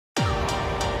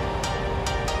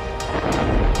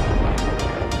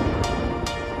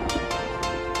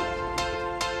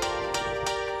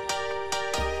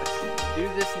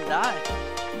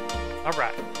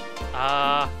Alright.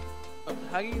 How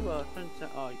do you turn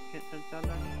sound? Oh, you can't turn sound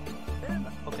down? Damn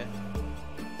it. Okay.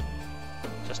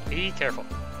 Just be careful.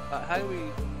 How do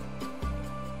we...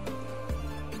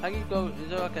 How do you go... Is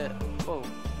there like a... Oh.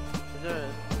 Is there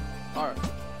a... Alright.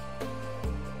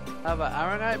 I have an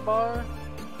ironite bar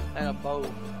and a bow.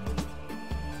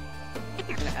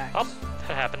 And an axe. Oh,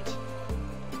 that happened.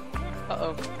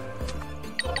 Uh-oh.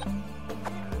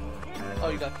 Oh,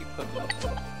 you gotta keep cooking.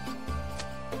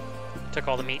 Took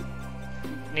all the meat.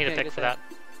 Need a Can't pick get for that.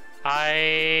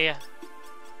 that.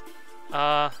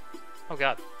 Oh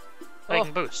god. Oh, you Oh.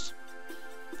 can boost.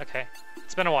 Okay.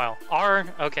 It's been a while. R,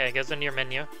 okay, goes into your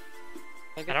menu.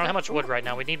 I don't have much wood right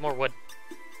now. We need more wood.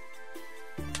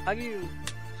 How do you...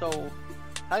 So...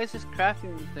 How does this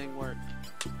crafting thing work?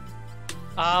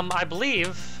 I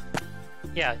believe...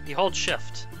 Yeah, you hold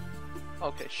shift.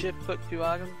 Okay, shift put 2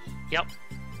 items. Yep.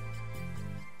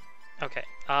 Okay.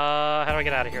 How do I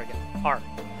get out of here again? R.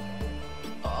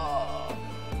 Oh.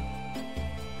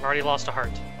 I've already lost a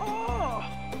heart. Oh.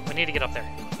 We need to get up there.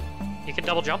 You can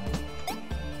double jump.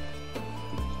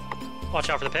 Watch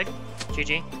out for the pig.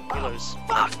 GG. You lose.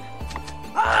 Fuck!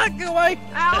 Ah, get away!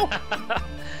 Ow!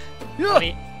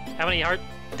 How many heart?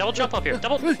 Double jump up here.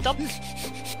 Double.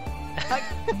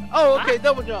 Oh, okay,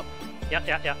 double jump. Yeah.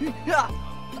 Yeah.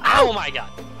 Oh my god.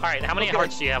 Alright, how many Okay.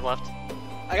 hearts do you have left?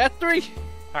 I got 3.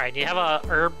 Alright, do you have a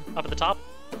herb up at the top?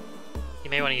 You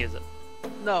may want to use it.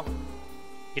 No.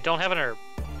 You don't have an herb.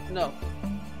 No.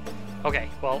 Okay,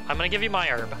 well, I'm gonna give you my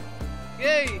herb.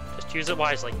 Yay! Just use it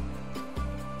wisely.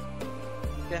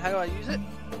 Okay, how do I use it?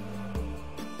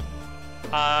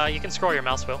 You can scroll your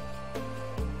mouse wheel.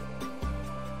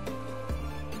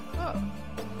 Oh.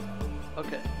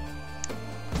 Okay.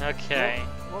 Okay.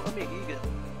 Well, let me eat it.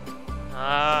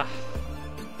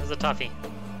 This is a toughie.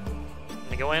 I'm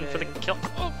gonna go in for the kill.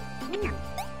 Oh!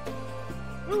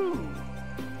 Ooh.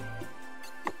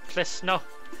 Please, no.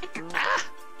 Ah!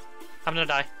 I'm gonna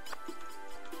die.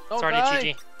 Don't Sorry, die.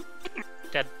 GG.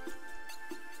 Dead.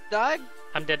 Die?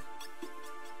 I'm dead.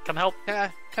 Come help.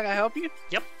 Can I help you?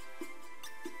 Yep.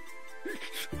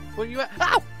 Where you at?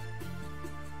 Ow!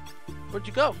 Where'd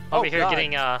you go? Over Oh, here God.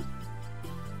 getting,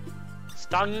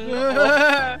 stung.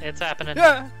 Oh, it's happening.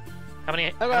 How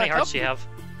many I hearts help do you you? have?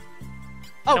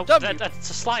 Oh, Nope, W. that's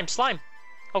a slime.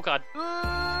 Oh god.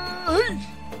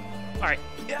 Alright,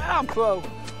 Yeah, I'm pro.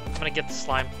 I'm gonna get the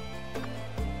slime.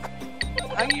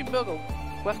 How do you build a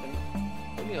weapon?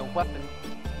 You need a weapon.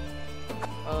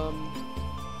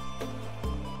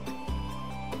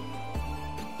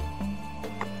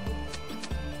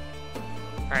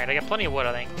 Alright, I got plenty of wood,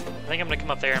 I think. I think I'm gonna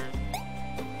come up there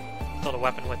and build a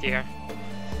weapon with you here.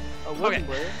 A wooden Okay.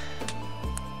 blade.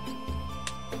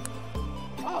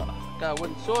 Oh, got a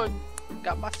wooden sword.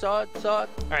 Got my sword.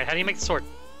 Alright, how do you make the sword?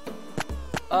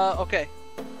 Okay.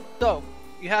 So,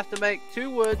 you have to make 2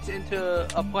 woods into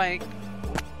a plank,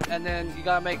 and then you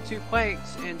gotta make 2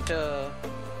 planks into...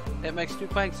 It makes 2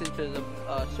 planks into the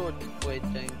sword blade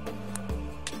thing.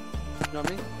 You know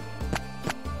what I mean?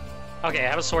 Okay, I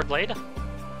have a sword blade.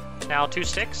 Now 2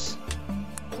 sticks.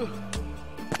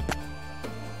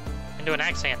 Into an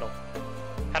axe handle.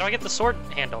 How do I get the sword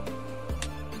handle?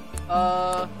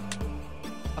 I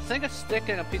think a stick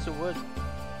and a piece of wood.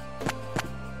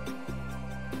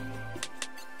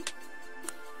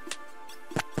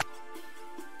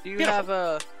 Do you Beautiful. have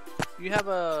a... You have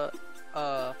a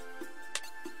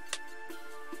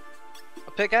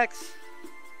pickaxe?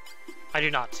 I do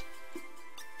not.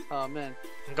 Oh man.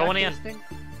 I'm going in. This thing?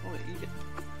 I'm gonna eat it.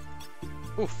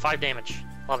 Ooh, 5 damage.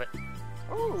 Love it.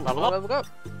 Ooh, Level up. Level up.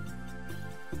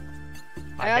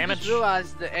 5 I damage. just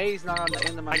realized the A's not on the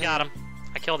end of my I got name. him.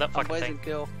 I killed that fucking thing.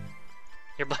 Blazankilla.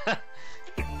 You're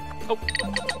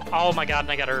oh my god,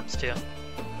 and I got herbs too.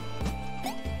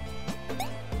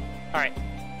 Alright.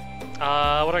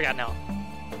 What do I got now?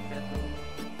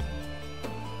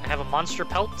 I have a monster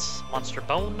pelt, monster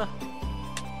bone,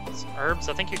 some herbs.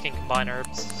 I think you can combine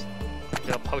herbs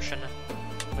into a potion,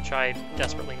 which I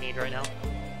desperately need right now.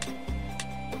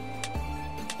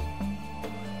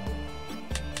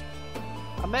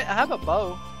 I have a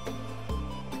bow.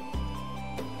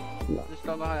 Just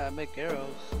don't know how to make arrows.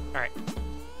 Alright.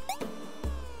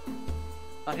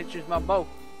 I'll hit you with my bow.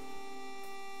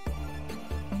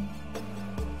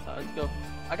 Let's go.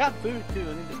 I got food too.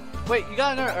 I need to... Wait, you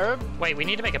got another herb? Wait, we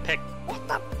need to make a pick. What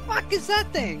the fuck is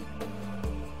that thing?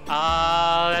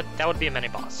 That would be a mini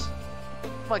boss.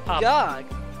 Oh my god.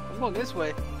 I'm going this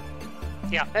way.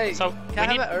 Yeah. Hey, so can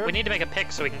I have an herb? we need to make a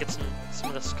pick so we can get some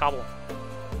of this cobble.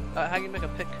 How do you make a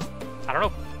pick? I don't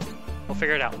know. We'll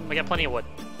figure it out. We got plenty of wood.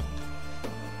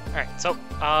 Alright, so,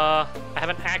 I have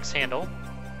an axe handle.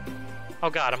 Oh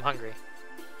god, I'm hungry.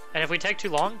 And if we take too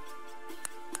long,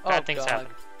 bad things happen.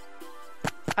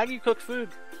 How do you cook food?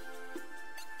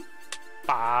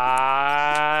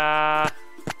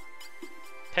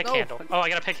 Pick handle. Oh, I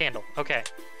got a pick handle. Okay.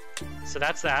 So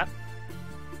that's that.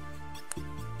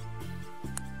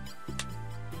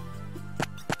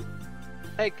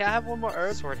 Hey, can I have one more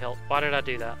herb? Sword hilt. Why did I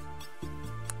do that?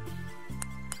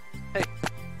 Hey.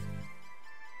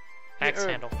 Axe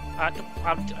handle. I don't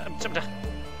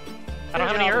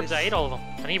have any herbs. I ate all of them.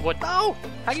 I need wood. No!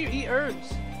 How do you eat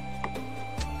herbs?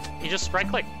 You just right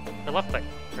click or left click.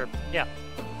 Or, yeah.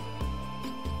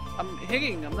 I'm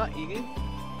hitting. I'm not eating.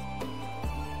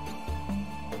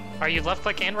 Are you left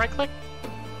click and right click?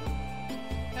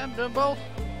 Yeah, I'm doing both.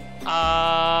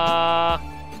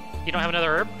 You don't have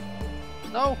another herb?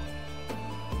 No.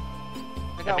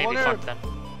 I got one herb. Fucked then.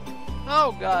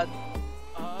 Oh god.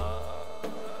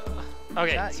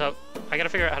 Okay, so I gotta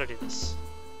figure out how to do this.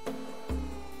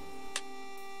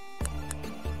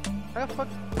 How the fuck?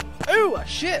 Ooh, a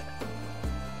shit!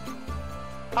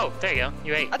 Oh, there you go.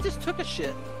 You ate. I just took a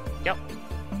shit. Yep.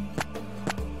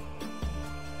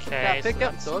 Okay. Can I pick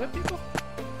up soda, people?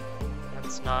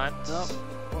 That's not. Nope.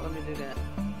 Well, let me do that.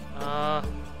 How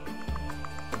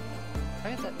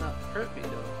did that not hurt me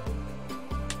though?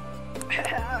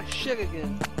 Shit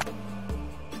again.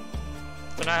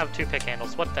 So now I have 2 pick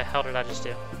handles. What the hell did I just do?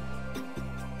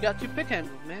 You got 2 pick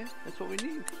handles, man. That's what we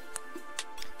need.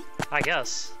 I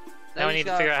guess. Now we need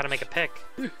to figure out how to make a pick.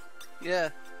 Yeah.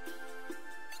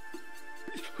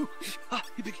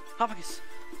 Big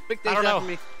things I don't know. after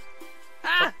me.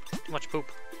 Ah! Too much poop.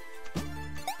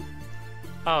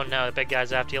 Oh no, the big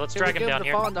guy's after you. Let's drag him down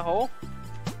here. Fall in the hole?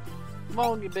 Come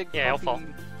on, you big. Yeah, he'll fall.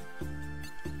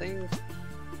 Thing.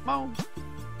 Come on.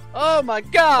 Oh my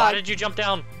god! Why did you jump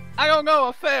down? I don't know.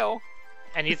 I fell.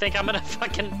 And you think I'm gonna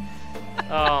fucking?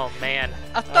 Oh man.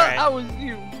 I thought I was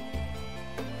you.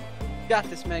 Got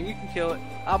this, man. You can kill it.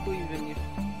 I believe in you.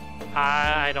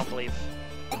 I don't believe.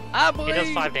 I believe. He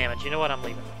does 5 damage. You know what? I'm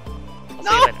leaving. I'll no!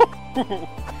 see you later.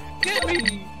 Get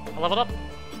me! I leveled up.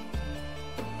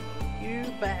 You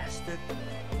bastard.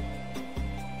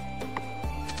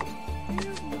 You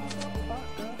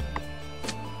motherfucker.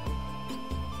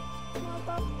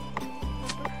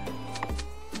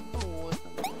 Oh, what's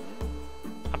that?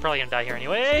 I'm probably gonna die here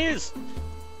anyways.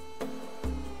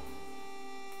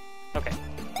 Okay.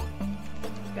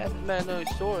 Got this man no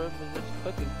sword, but this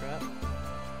cooking crap.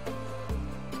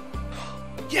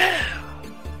 Yeah!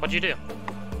 What'd you do?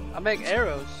 I make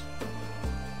arrows.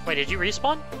 Wait, did you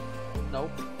respawn?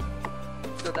 Nope.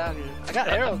 Still down here. I got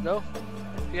arrows though.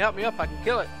 If you help me up, I can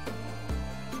kill it.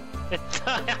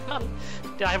 I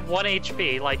have 1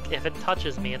 HP. Like, if it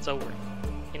touches me, it's over.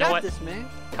 You know what? This, man.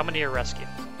 Coming to your rescue.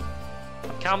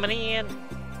 I'm coming in.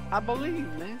 I believe,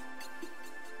 man.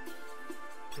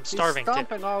 I'm starving He's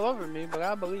stomping all over me, but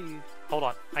I believe. Hold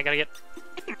on. I gotta get...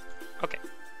 Okay.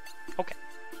 Okay.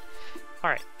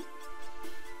 Alright.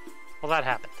 Well, that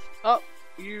happened. Oh,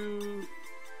 you...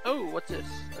 Oh, what's this?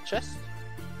 A chest?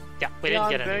 Yeah, we didn't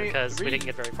get any because we didn't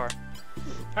get very far.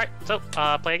 Alright, so,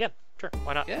 play again. Sure,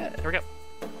 why not? Yeah. Here we go.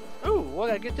 Ooh, what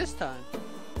did I get this time?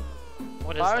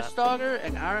 What is that? Fire starter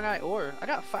and ironite ore. I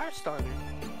got fire starter.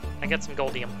 I get some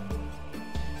goldium.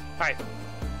 Alright.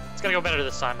 It's gonna go better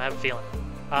this time, I have a feeling.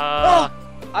 Oh!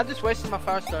 I just wasted my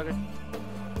fire starter.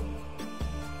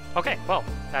 Okay, well,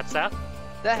 that's that.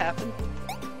 That happened.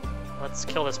 Let's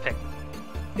kill this pig.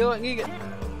 Kill it and eat it.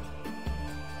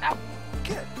 Ow!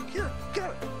 Get it! Get it! Get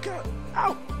it! Get it!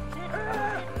 Ow!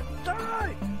 Die!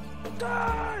 Die!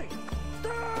 Die!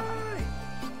 Die!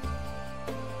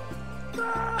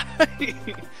 Die!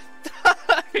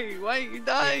 Why are you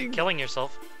dying? You're killing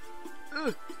yourself.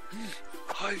 Yeah!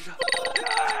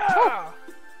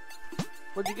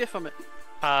 What'd you get from it?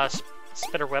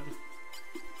 Spitter web.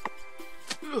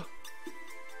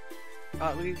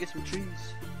 Alright, we need to get some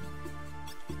trees.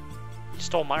 You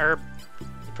stole my herb.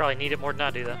 You probably need it more than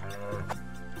I do, though.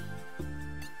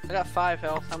 I got 5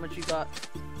 health. How much you got?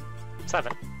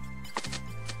 7.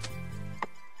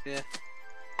 Yeah.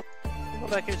 Go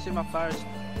back here and see my fires.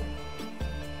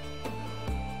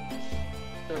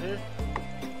 Still here?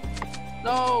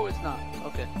 No, it's not.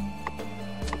 Okay.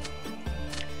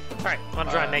 Alright, I'm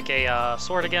gonna try and make a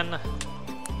sword again.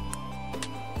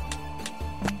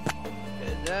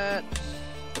 Okay, that.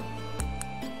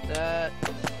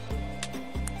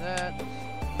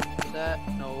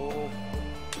 No.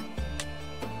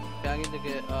 Okay, I need to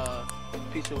get a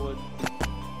piece of wood.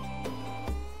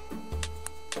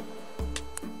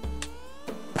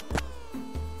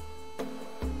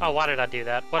 Oh, why did I do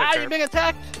that? What a Ah, jerk. you're being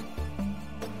attacked!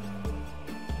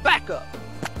 Back up!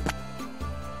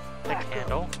 Pick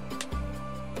handle.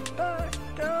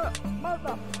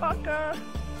 Motherfucker!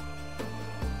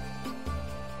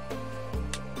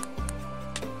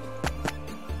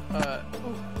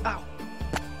 Ooh, ow!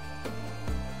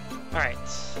 Alright,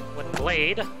 with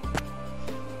blade.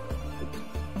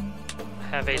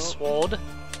 Have a sword.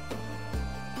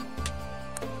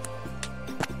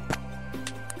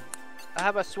 I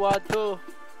have a sword too.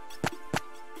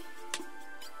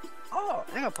 Oh,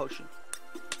 hang on, potion.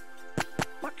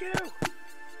 Fuck you!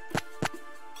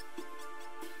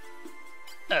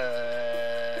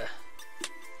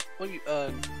 What are you,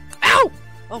 Ow!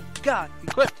 Oh god,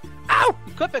 equipped! Ow!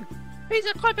 Equipping! He's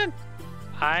equipping!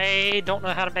 I don't know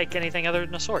how to make anything other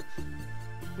than a sword.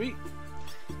 Sweet.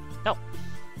 No,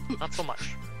 not so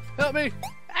much. Help me!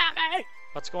 Help me!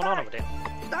 What's going on over there?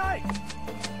 Die!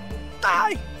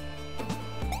 Die!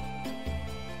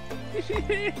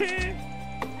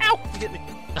 Ow! You hit me.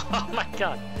 Oh my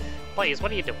god. Blaze,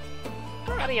 what are you doing?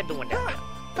 What are you doing down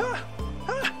there?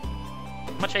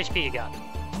 How much HP you got?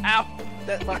 Ow!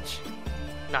 That much.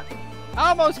 None. I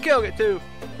almost killed it too.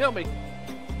 Kill me.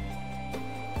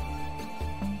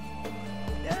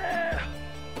 Yeah.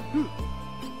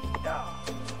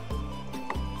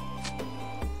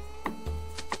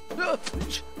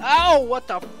 Ow! What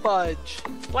the fudge?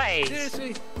 Blaze!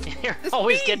 Seriously? You're This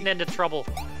always bee. getting into trouble.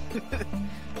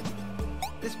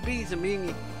 This bee's a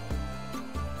meanie.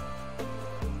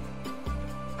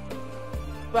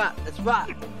 Right, that's right.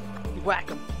 You whack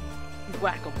him. You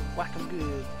whack him. Whack him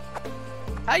good.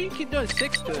 How you keep doing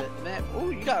 6 to it, man? Oh,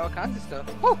 you got all kinds of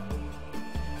stuff. Woo!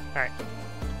 Alright.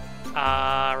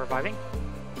 Reviving.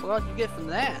 What did you get from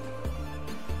that?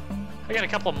 I got a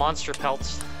couple of monster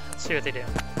pelts. Let's see what they do.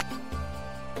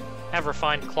 Have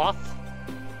refined cloth.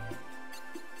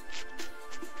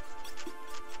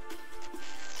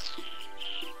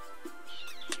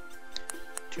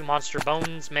 Two monster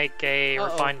bones make a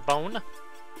refined bone.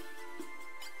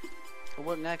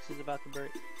 What next is about to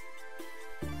break?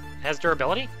 Has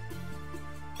durability?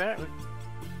 Apparently.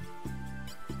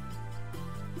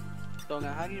 So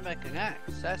now, how do you make an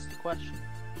axe? That's the question.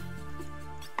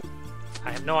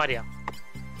 I have no idea.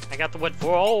 I got the wood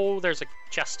for. Oh, there's a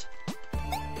chest.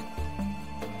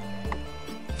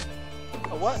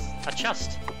 A what? A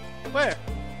chest. Where?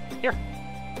 Here.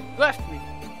 Left me.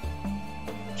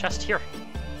 Chest here.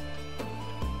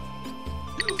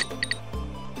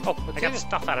 Oh, What's I got in it?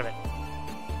 stuff out of it.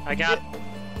 I got.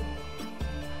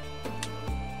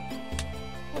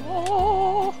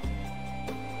 Oh.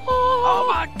 Oh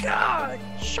my god!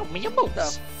 Show me your What the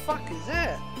moves. fuck is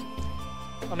that?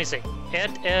 Let me see.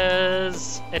 It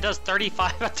is. It does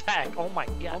 35 attack. Oh my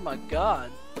Oh god. my god.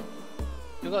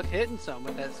 You look hitting something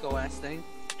with that skull ass thing.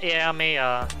 Yeah, I may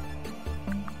that.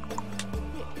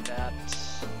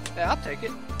 Yeah, I'll take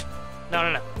it.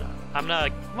 No. I'm gonna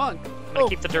Come on.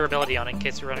 keep the durability on it in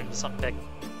case we run into something big.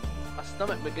 My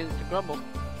stomach begins to grumble.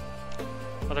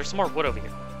 Oh, there's some more wood over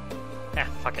here. Ah,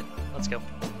 fuck it. Let's go.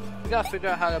 We gotta figure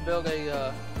out how to build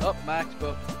a, oh, my axe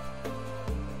book.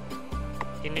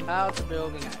 You need. How to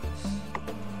build an axe.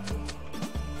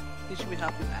 Teach me how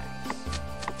to axe.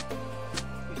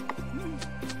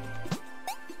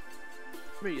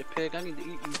 Come here, you pig. I need to eat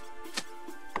you.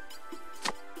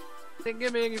 Didn't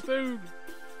give me any food.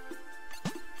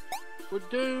 We're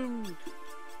doomed.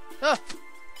 Ah!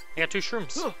 I got 2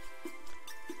 shrooms. Oh.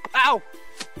 Ow!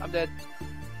 I'm dead.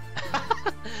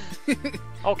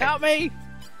 Okay. Help me!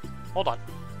 Hold on.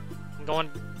 I'm going.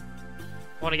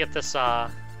 I want to get this.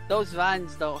 Those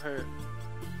vines don't hurt.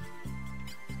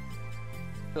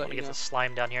 I want to get this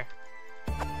slime down here.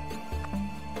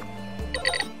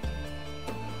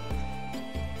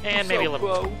 And maybe a little.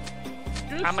 Pro.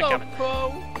 You're I'm so coming.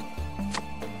 pro.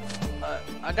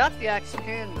 I got the axe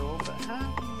handle, but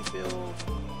how do you build?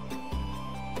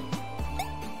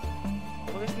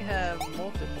 What if you have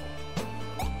multiple?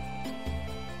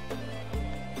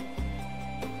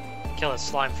 Kill his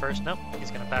slime first. Nope, he's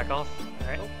gonna back off.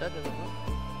 Alright. Nope, that doesn't work.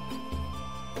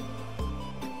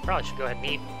 Probably should go ahead and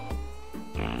eat.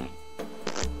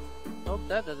 Nope,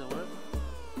 that doesn't work.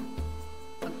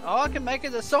 Oh, I can make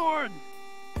it a sword!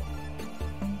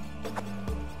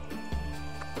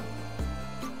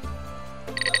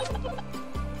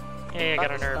 Hey, I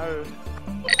got an herb.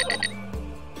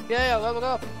 Yeah, leveled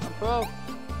up. I'm pro.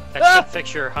 That Ah! should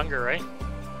fix your hunger, right?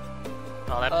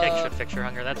 Oh, that pig should fix your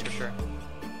hunger, that's for sure.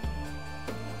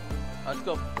 Let's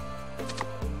go.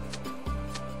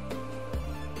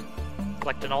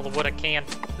 Collecting all the wood I can.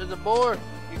 There's a boar.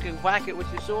 You can whack it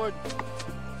with your sword.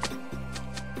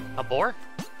 A boar?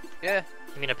 Yeah.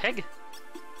 You mean a pig?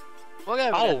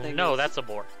 Whatever. Oh, that thing no, is. that's a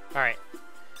boar. Alright.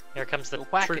 Here comes the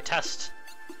Whack true it. test.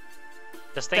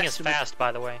 This thing is Test me. fast,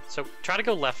 by the way. So try to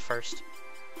go left first.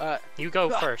 Alright. You go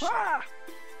first.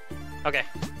 Okay,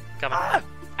 coming.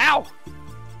 Ow!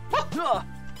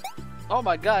 Oh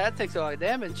my god, that takes a lot of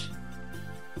damage.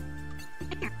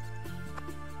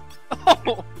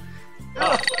 Oh!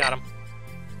 Oh, got him.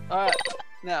 Alright,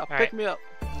 now pick me up.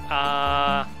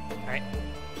 Alright.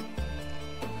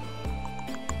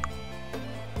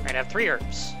 Alright, I have 3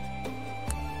 herbs.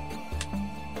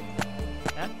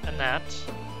 That and that.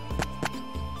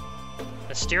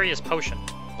 Mysterious potion.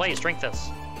 Blaze, drink this.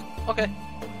 Okay.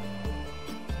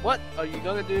 What are you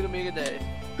gonna do to me today?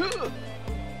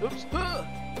 Oops.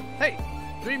 Hey,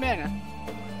 3 mana.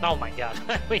 Oh my god.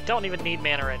 We don't even need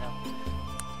mana right now.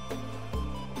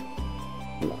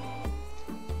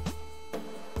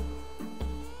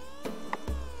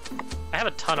 I have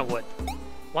a ton of wood.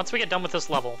 Once we get done with this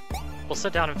level, we'll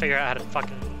sit down and figure out how to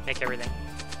fucking make everything.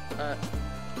 Alright,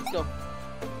 let's go.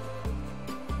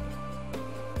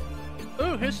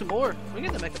 Ooh, here's some more. We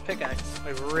need to make a pickaxe.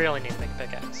 We really need to make a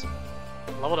pickaxe.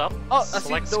 Leveled up. Oh, I see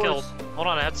select the skill. doors. Hold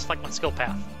on, I have to select my skill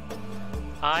path.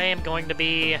 I am going to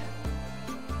be...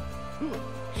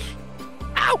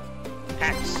 Ow!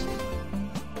 Axe.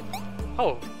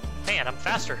 Oh, man, I'm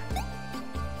faster.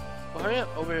 Well, hurry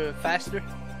up, over here faster.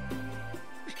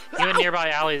 You and nearby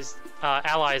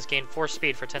allies gain force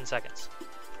speed for 10 seconds.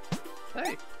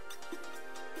 Hey.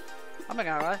 I'm not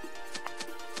gonna lie.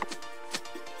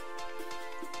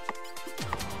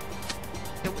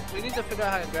 We need to figure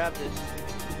out how to grab this.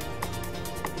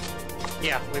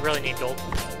 Yeah, we really need gold.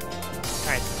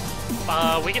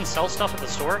 Alright. We can sell stuff at the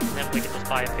store, and then we can just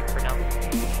buy a pick for now.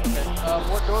 Okay.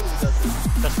 What door do we go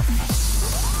through? This one.